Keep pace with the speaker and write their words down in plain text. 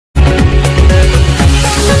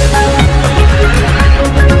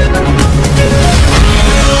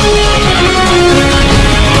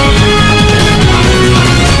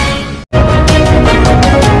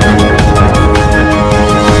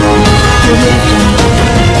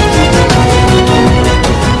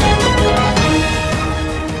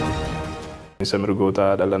sarbiinsa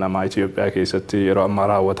mirgoota dhala namaa Itoophiyaa keessatti yeroo ammaa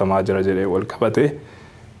raawwatamaa jira jedhee wal qabate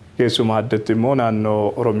keessumaa addatti immoo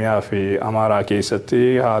naannoo Oromiyaa fi Amaaraa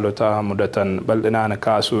keessatti haalota mudatan bal'inaan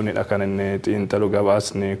kaasuunidha kan inni xiinxalu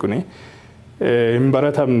gabaasni kuni. Hin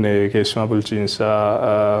baratamne keessumaa bulchiinsa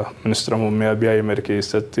ministeera muummee Abiy Ahmed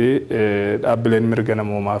keessatti dhaabbileen mirga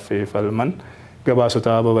namoomaa fi falman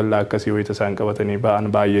gabaasota babal'aa akkasii wayita isaan qabatanii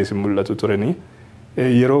ba'an baay'ee si mul'atu turanii.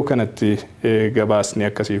 Yeroo kanatti gabaasni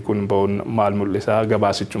akkasii kun ba'uun maal mul'isa?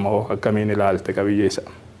 Gabaasichuma hoo akkamiin ilaalte qabiyyeessa?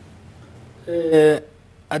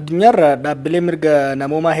 Addunyaarra dhaabbilee mirga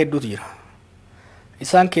namoomaa hedduutu jira.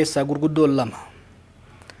 Isaan keessaa gurguddoon lama.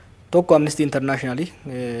 Tokko Amnesty International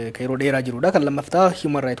kan yeroo dheeraa jirudha. Kan lammaffaa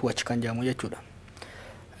Human Rights Watch kan jedhamu jechuudha.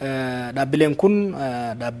 Dhaabbileen kun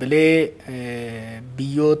dhaabbilee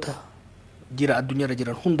biyyoota jira addunyaarra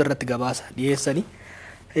jiran hundarratti gabaasa dhiyeessanii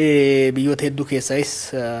biyyoota hedduu keessaayis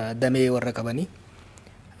damee warra qabanii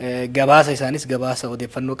gabaasa isaanis gabaasa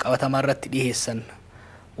odeeffannoo qabatamaa irratti dhiyeessan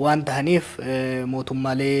waan tahaniif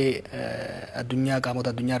mootummaalee addunyaa qaamota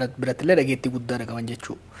addunyaa biratti illee dhageettii guddaa qaban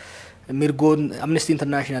jechuudha. Mirgoon Amnesty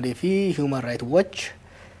International fi Human Rights Watch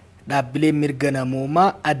dhaabbilee mirga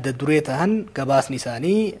namoomaa adda duree tahan gabaasni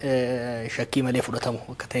isaanii shakkii malee fudhatamu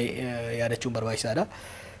akka ta'e yaadachuun barbaachisaadha.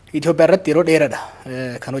 Itoophiyaa irratti yeroo dheeraadha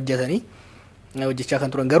kan hojjetanii hojjechaa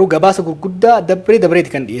kan turan garuu gabaasa gurguddaa dabreeti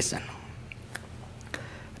kan dhiyeessan.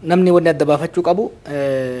 Namni wanni adda baafachuu qabu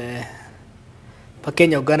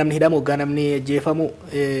fakkeenya hoggaa namni hidhamu hoggaa namni ajjeefamu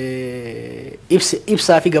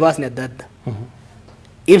ibsaa fi gabaasni adda adda.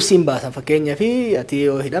 Ibsiin baasan fakkeenyaa fi ati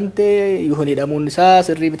yoo hidhamte yoo hidhamuun isaa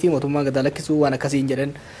sirrii miti mootummaan gad lakkisuu waan akkasiin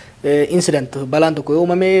jedhan incident balaan tokko yoo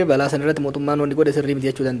uumame balaa sana irratti mootummaan wanni godhe sirrii miti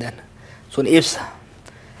jechuu danda'an sun ibsa.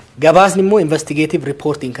 Gabaasni immoo investigative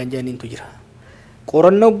reporting kan jedhaniintu jira.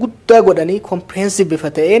 Qorannoo guddaa godhanii comprehensive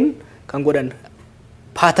bifa ta'een kan godhan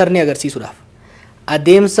patternii agarsiisuudhaaf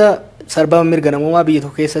adeemsa sarbama mirga namoomaa biyya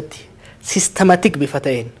tokko keessatti systematic bifa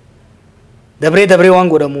ta'een dabree waan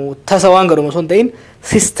godhamu tasa waan godhamu sun ta'in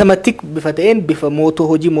systematic bifa ta'een bifa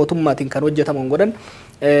hojii mootummaatiin kan hojjetamu godhan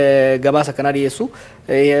gabaasa kana dhiyeessu.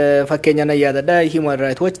 Fakkeenya nan yaadadha Human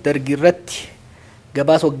Rights Watch dargii irratti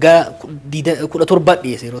gabaasa waggaa 17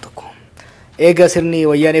 dhiyeesse yeroo tokko. Eega sirni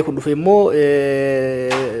wayyaanee kun dhufe immoo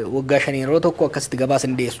waggaa 5 yeroo tokko akkasitti gabaasa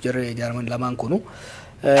ni dhiyeessu jaarman lamaan kunu.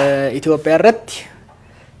 Itoophiyaa irratti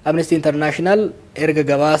Amnesty International erga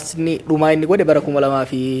gabaasni dhumaa inni godhe bara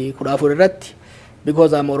 2014 irratti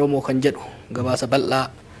because I'm Oromo kan jedhu gabaasa bal'aa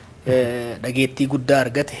dhageettii guddaa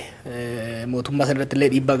argate mootummaa sana irratti illee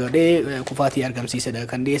dhiibbaa godhee kufaatii argamsiisedha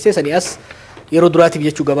kan dhiyeesse. Sanii as yeroo duraatiif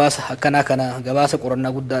jechuu gabaasa akkanaa kana gabaasa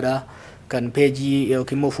qorannaa guddaadha kan peejii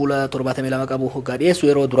yookiin immoo fuula 72 qabu hoggaa dhiyeessu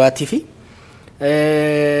yeroo duraatiif.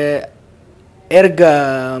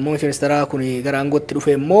 Erga muummichi ministeeraa kun gara aangootti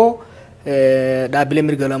dhufe immoo dhaabbilee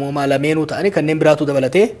mirga namoomaa lameenuu ta'anii kanneen biraatu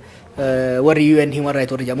dabalatee warri UN Human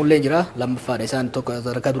Rights warri jedhamullee jira lammaffaadha isaan tokko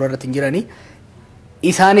sadarkaa dura irratti hin jiranii.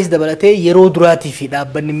 Isaanis dabalatee yeroo duraatiif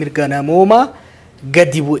dhaabbanni mirga namoomaa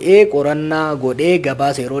gadi bu'ee qorannaa godhee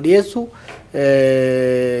gabaasa yeroo dhiyeessu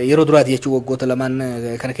yeroo duraati jechuun waggoota lamaan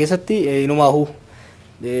kana keessatti inumaahu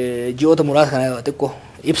ji'oota muraasa kana xiqqoo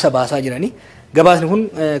ibsa baasaa jiranii. Gabaasni kun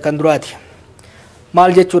kan duraati.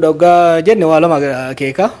 Maal jechuudha waggaa jenne waa lama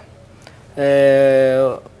akeeka.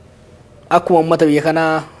 Akkuma uummata biyya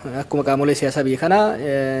kanaa akkuma qaamolee siyaasaa biyya kanaa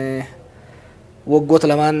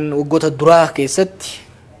waggoota duraa keessatti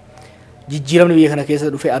jijjiiramni biyya kana keessa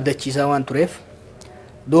dhufee abdachiisaa waan tureef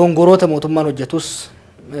dogongoroota mootummaan hojjetus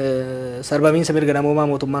sarbamiinsa mirga namoomaa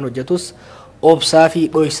mootummaan hojjetus obsaa fi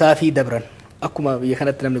dhoysaa fi dabran akkuma biyya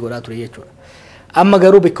kanatti namni godhaa ture jechuudha. Amma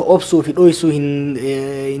garuu bakka obsuu fi dhoysuu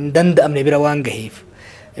hin danda'amne bira waan gaheef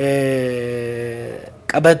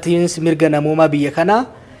qabatiinsi mirga namoomaa biyya kanaa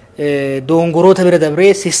dogongoroota bira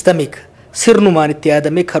dabree systemic sirnumaan itti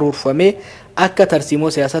yaadamee karoorfamee akka tarsiimoo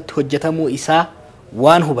siyaasatti hojjetamuu isaa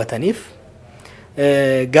waan hubataniif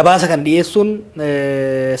gabaasa kan dhiyeessuun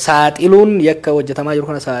saaxiluun yakka hojjetamaa jiru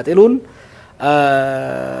kana saaxiluun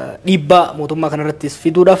dhiibbaa mootummaa kanarrattis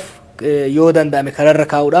fiduudhaaf yoo danda'ame kararra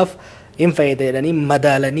kaa'uudhaaf hin fayyadanii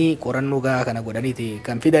madaalanii qorannoo gahaa kana godhaniiti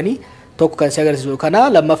kan fidanii tokko kan si agarsiisu kana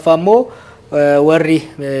lammaffaa immoo warri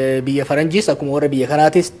biyya faranjiis akkuma warra biyya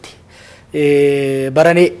kanaatis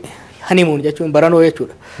baranee hanimuun jechuun baranoo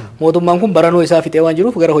jechuudha. Mootummaan kun baranoo isaa fixee waan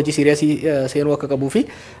jiruuf gara hojii siiriyaasii seenuu akka qabuu fi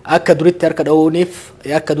akka duritti harka dha'uuniif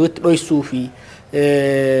akka duritti dhoysuu fi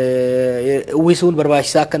uwwisuun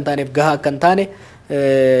barbaachisaa akka hin taaneef gahaa akka hin taane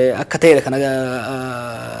akka ta'edha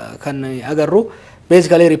kan agarru.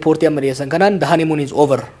 basically reportii amma dhiyeessan kanaan the honeymoon is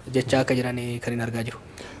over jecha akka jiran kan hin argaa jiru.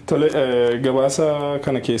 Tole gabaasa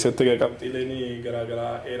kana keessatti qabxiileen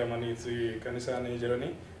garaagaraa eeramaniif kan isaan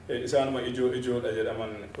jiranii isaanuma ijoodha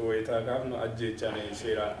jedhaman wayitaa gaafnu ajjeechaan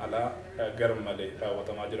seeraan alaa garmalee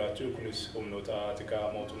raawwatamaa jiraachuu kunis humnoota tikaa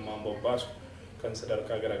mootummaan bobbaasu kan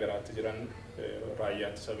sadarkaa garaagaraatti jiran raayyaa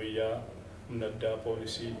ittisa biyyaa humna addaa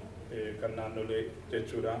poolisii kan naannolee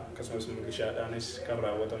jechuudha akkasumas milishaadhaanis kan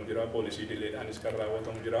raawwatamu jira poolisii dileedhaanis kan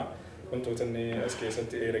raawwatamu jira wantoota as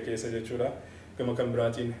keessatti eera keessa jechuudha. Gama kan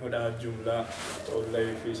biraatiin hodhaa jumlaa tollee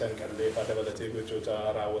fi sanqallee faa dabalatee gochoota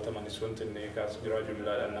raawwatamanis wanti inni kaasu jira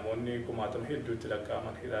jumlaadhaan namoonni kumaatama hedduutti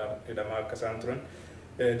lakkaa'aman hidhamaa akka isaan turan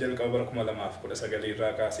jalqaba bara 2019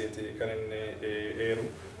 irraa kaaseeti kan inni eeru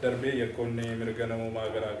darbee yakkoonni mirga namummaa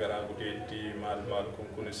garaagaraa gudeeddii maal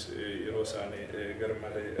kunis yeroo isaanii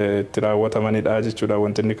garmalee itti raawwatamanidha jechuudha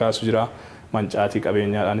wanti inni kaasu jira. Mancaatii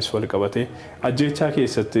qabeenyaadhaanis wal qabate ajjeechaa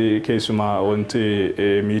keessatti keessumaa wanti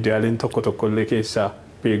miidiyaaleen tokkollee keessaa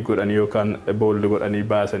beek godhanii yookaan boolli godhanii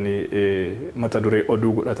baasanii mata duree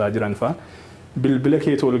oduu godhataa jiran fa'a bilbila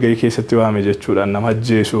keetu walgahii keessatti waame jechuudhaan nama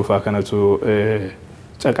ajjeesuu fa'a kanatu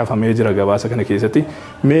caqafamee jira gabaasa kana keessatti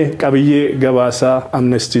mee qabiyyee gabaasaa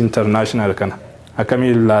Amnesty International kana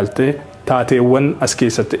akkamiin ilaaltee taateewwan as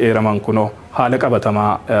keessatti eeraman kunoo haala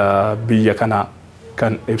qabatamaa biyya kanaa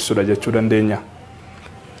kan ibsudha jechuu dandeenya.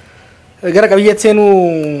 Gara qabiyyeetti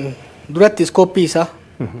seenuu duratti iskooppii isaa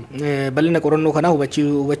bal'ina qorannoo kanaa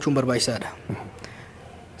hubachuun barbaachisaadha.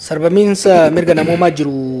 Sarbamiinsa mirga namoomaa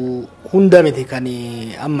jiru hunda miti kan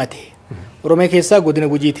ammate. Oromiyaa keessaa godina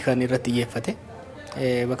Gujiiti kan irratti xiyyeeffate.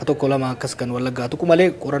 Bakka tokko lama akkas kan Wallaggaa tokko malee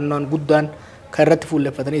qorannoon guddaan kan irratti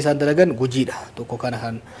fuulleffatanii isaan dalagan Gujiidha. Tokko kana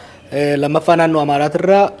kan lammaffaa naannoo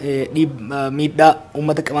Amaaraatirraa miidhaa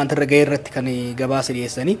uummata qabaantirra gahee irratti kan gabaasa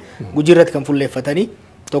dhiyeessanii Gujii irratti kan fuulleffatanii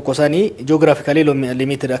tokko isaanii ji'oogiraafikaalii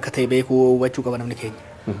limited akka ta'e beekuu hubachuu qaba namni keenya.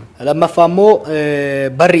 Lammaffaa immoo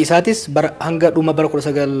barri isaatis hanga dhuma bara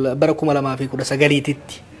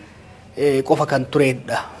 2019tti qofa kan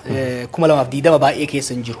turedha. 2020 baay'ee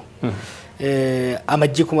keessa hin jiru.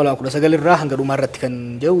 Amajjii 2019 irraa hanga dhumaa irratti kan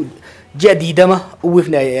jiru ji'a 20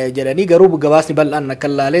 uwwifne jedhanii garuu gabaasni bal'aan akka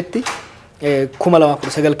ilaaletti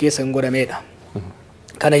 2019 keessa hin godhamedha.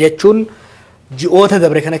 Kana jechuun ji'oota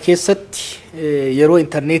dabre kana keessatti yeroo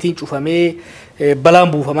intarneetiin cufamee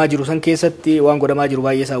balaan buufamaa jiru san keessatti waan godhamaa jiru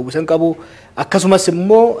baay'ee isaa uwwisan qabu. Akkasumas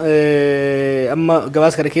immoo amma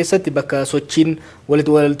gabaasa kana keessatti bakka sochiin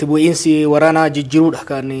walitti bu'iinsi waraanaa jijjiiruudha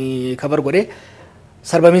kan kabar godhe.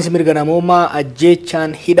 Sarbamiinsi mirga namoomaa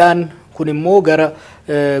ajjeechaan hidhaan kun immoo gara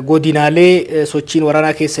godinaalee sochiin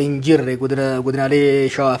waraanaa keessa hin jirre godinaalee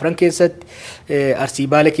Shawaa Afran keessatti Arsii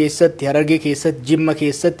Baalee keessatti Harargee keessatti Jimma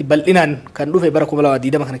keessatti bal'inaan kan dhufe bara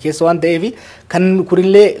 2020 kana keessa waan ta'eef kan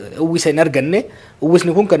kunillee uwwisa hin arganne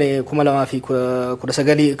uwwisni kun kan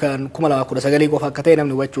 2019 kan 2019 qofa akka ta'e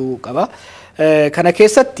namni hubachuu qaba. Kana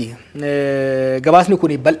keessatti gabaasni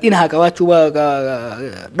kun bal'ina haa qabaachuu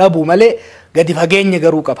dhabu malee gadi fageenya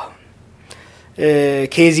garuu qaba.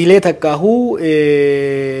 Keezilee takkaahuu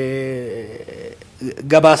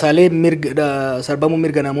gabaasaalee sarbamuu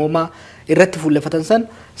mirga namoomaa irratti fuulleffatan san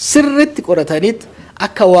sirriitti qorataniit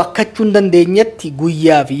akka waakkachuu hin dandeenyetti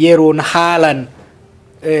guyyaa fi yeroon haalan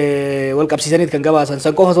wal qabsiisaniit kan gabaasan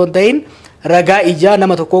san qofa osoo hin ta'in ragaa ijaa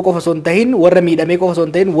nama tokkoo qofa osoo hin ta'in warra miidhamee qofa osoo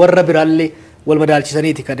hin ta'in warra biraallee wal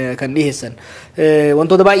madaalchisaniiti kan dhiyeessan.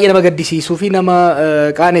 Wantoota baay'ee nama gaddisiisuu fi nama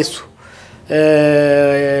qaanessu.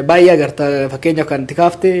 Baay'ee agarta fakkeenyaaf kan itti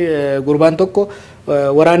kaafte gurbaan tokko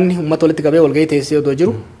waraanni uummata walitti qabee walgahii teessee odoo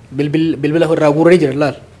jiru bilbila irraa guuranii jiran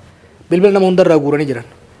laal bilbila nama hunda irraa guuranii jiran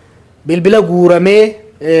bilbila guuramee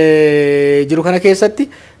jiru kana keessatti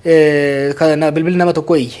bilbilli nama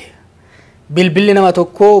tokko iyye bilbilli nama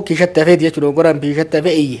tokko kiishatti hafeeti jechuudha goraan kiishatti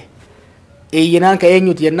hafee iyyinaan ka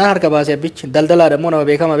eenyuti jennaan harka baasee abbichi daldalaadha immoo nama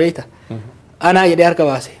beekama beekta anaa jedhee harka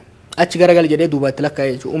baase achi garagal jedhee duubaatti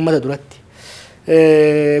lakkaa'ee jechuudha uummata duratti.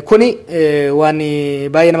 Kuni waan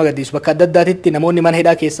baay'ee nama gaddisiisu bakka adda addaatitti namoonni mana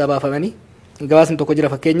hidhaa keessaa baafamanii gabaasni tokko jira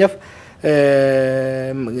fakkeenyaaf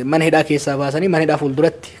mana hidhaa keessaa baasanii mana hidhaa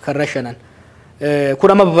fuulduratti kan rashanan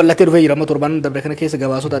kun amma babal'atee dhufee jira amma torban dabre kana keessa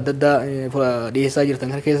gabaasota adda addaa dhiyeessaa jirtan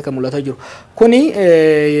kana keessa kan mul'ataa jiru kuni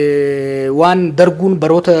waan darguun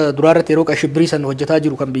baroota duraarratti yeroo qashibbirii san hojjetaa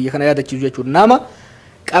jiru kan biyya kana yaadachiisu jechuudha nama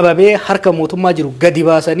qababee harka mootummaa jiru gadi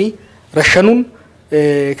baasanii rashanuun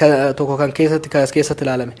tokko kan keessatti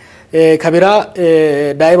ilaalame. Kabiraa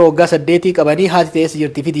daa'ima waggaa 8 qabanii haati ta'es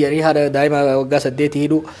jirti fi jedhanii daa'ima waggaa 8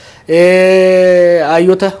 hidhuu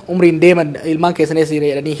ayyota umriin deeman ilmaan keessanis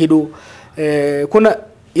jedhanii hidhuu kun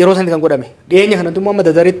yeroo sanatti kan godhame dhiyeenya kanatti immoo amma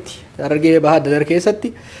dadaritti Harargee bahaa dadar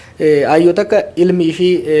keessatti ayyoo takka ilmi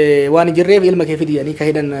ishii waan hin jirreef ilma kee fidi jedhanii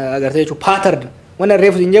kahidan agartee jechuudha paatern wanna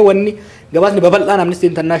reefu hin jee wanni gabaasni babal'aan Amnesty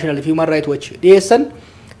International fi Human Rights Watch dhiyeessan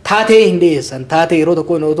taatee hin dhiyeessan taatee yeroo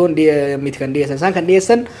tokko otoo miti kan dhiyeessan isaan kan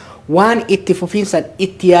dhiyeessan waan itti fufiinsan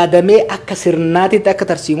itti yaadamee akka sirnaatitti akka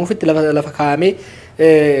tarsiimuufitti lafa kaa'amee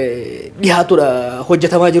dhiyaatudha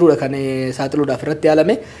hojjetamaa jirudha kan saaxiluudhaaf irratti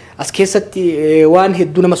yaalame as keessatti waan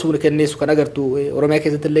hedduu nama suura kenneessu kan agartu Oromiyaa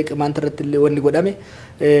keessatti illee Qimaanta irratti illee wanni godhame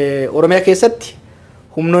Oromiyaa keessatti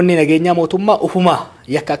humnoonni nageenyaa mootummaa ufumaa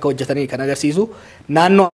yakka akka hojjetanii kan agarsiisu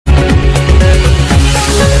naannoo